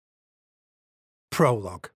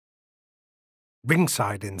Prologue.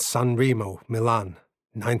 Ringside in San Remo, Milan,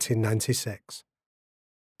 1996.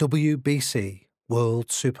 WBC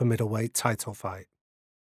World Super Middleweight title fight.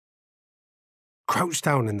 Crouched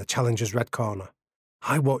down in the challenger's red corner,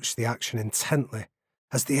 I watched the action intently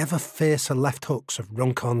as the ever fiercer left hooks of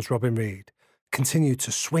Runcorn's Robin Reed continued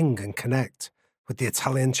to swing and connect with the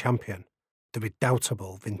Italian champion, the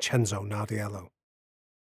redoubtable Vincenzo Nardiello.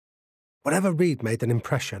 Whenever Reed made an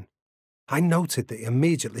impression, I noted that he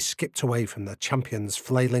immediately skipped away from the champion's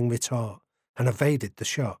flailing retort and evaded the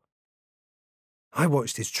shot. I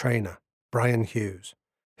watched his trainer, Damian Hughes,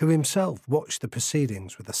 who himself watched the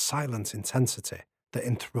proceedings with a silent intensity that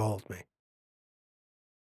enthralled me.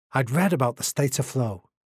 I'd read about the state of flow,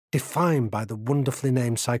 defined by the wonderfully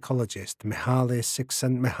named psychologist Mihaly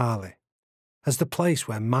Csikszentmihalyi, as the place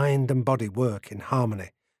where mind and body work in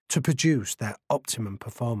harmony to produce their optimum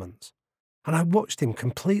performance. And I watched him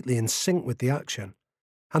completely in sync with the action,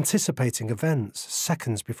 anticipating events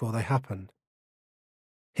seconds before they happened.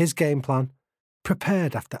 His game plan,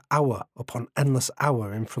 prepared after hour upon endless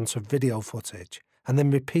hour in front of video footage and then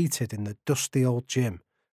repeated in the dusty old gym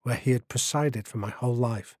where he had presided for my whole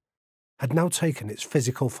life, had now taken its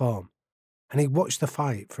physical form, and he watched the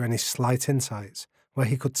fight for any slight insights where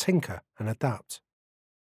he could tinker and adapt.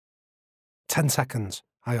 10 seconds,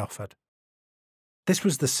 I offered. This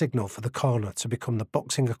was the signal for the corner to become the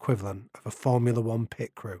boxing equivalent of a Formula One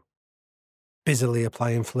pit crew, busily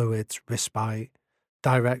applying fluids, respite,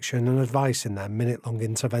 direction and advice in their minute-long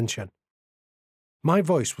intervention. My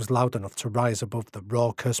voice was loud enough to rise above the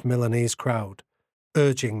raucous Milanese crowd,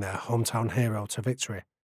 urging their hometown hero to victory.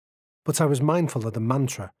 But I was mindful of the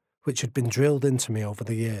mantra which had been drilled into me over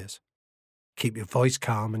the years. Keep your voice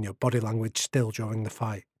calm and your body language still during the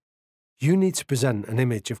fight. You need to present an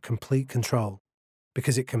image of complete control,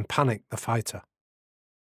 because it can panic the fighter.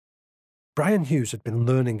 Damian Hughes had been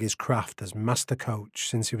learning his craft as master coach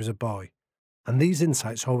since he was a boy, and these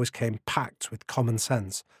insights always came packed with common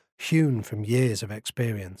sense, hewn from years of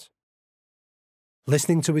experience.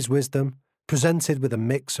 Listening to his wisdom, presented with a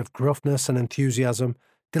mix of gruffness and enthusiasm,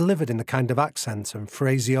 delivered in the kind of accent and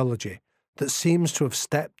phraseology that seems to have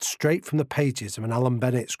stepped straight from the pages of an Alan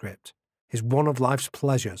Bennett script, is one of life's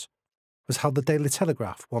pleasures, was how the Daily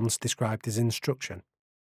Telegraph once described his instruction.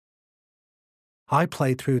 I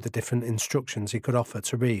played through the different instructions he could offer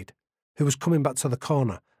to Reed, who was coming back to the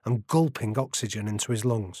corner and gulping oxygen into his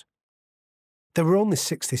lungs. There were only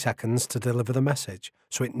 60 seconds to deliver the message,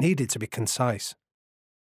 so it needed to be concise.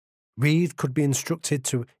 Reed could be instructed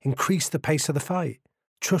to increase the pace of the fight,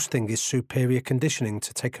 trusting his superior conditioning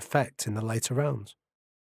to take effect in the later rounds.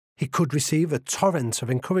 He could receive a torrent of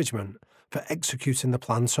encouragement for executing the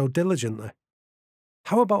plan so diligently.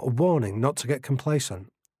 How about a warning not to get complacent?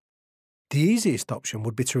 The easiest option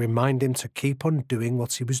would be to remind him to keep on doing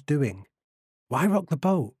what he was doing. Why rock the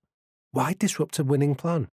boat? Why disrupt a winning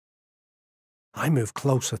plan? I moved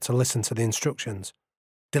closer to listen to the instructions,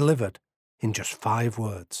 delivered in just 5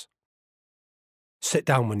 words. Sit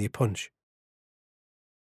down when you punch.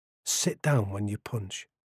 Sit down when you punch.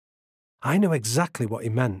 I knew exactly what he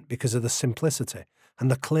meant because of the simplicity and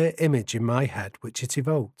the clear image in my head which it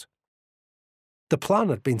evoked. The plan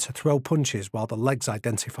had been to throw punches while the legs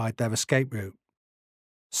identified their escape route.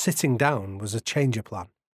 Sitting down was a change of plan.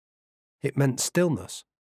 It meant stillness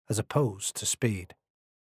as opposed to speed.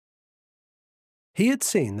 He had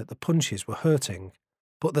seen that the punches were hurting,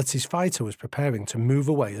 but that his fighter was preparing to move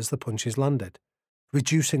away as the punches landed,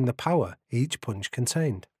 reducing the power each punch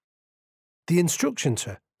contained. The instruction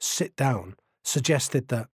to sit down suggested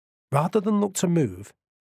that, rather than look to move,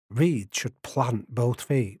 Reed should plant both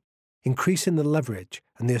feet, increasing the leverage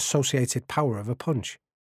and the associated power of a punch,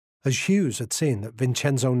 as Hughes had seen that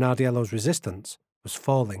Vincenzo Nardiello's resistance was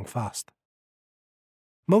falling fast.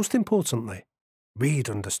 Most importantly, Reed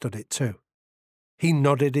understood it too. He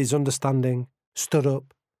nodded his understanding, stood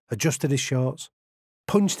up, adjusted his shorts,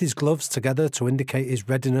 punched his gloves together to indicate his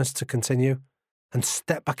readiness to continue, and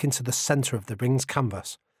stepped back into the centre of the ring's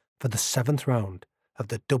canvas for the 7th round of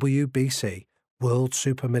the WBC World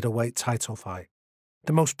Super Middleweight title fight,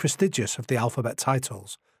 the most prestigious of the alphabet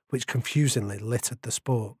titles which confusingly littered the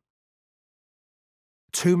sport.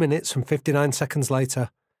 2 minutes and 59 seconds later,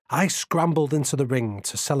 I scrambled into the ring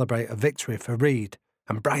to celebrate a victory for Reed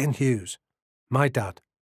and Damian Hughes, my dad,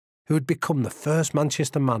 who had become the first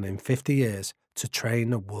Manchester man in 50 years to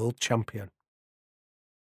train a world champion.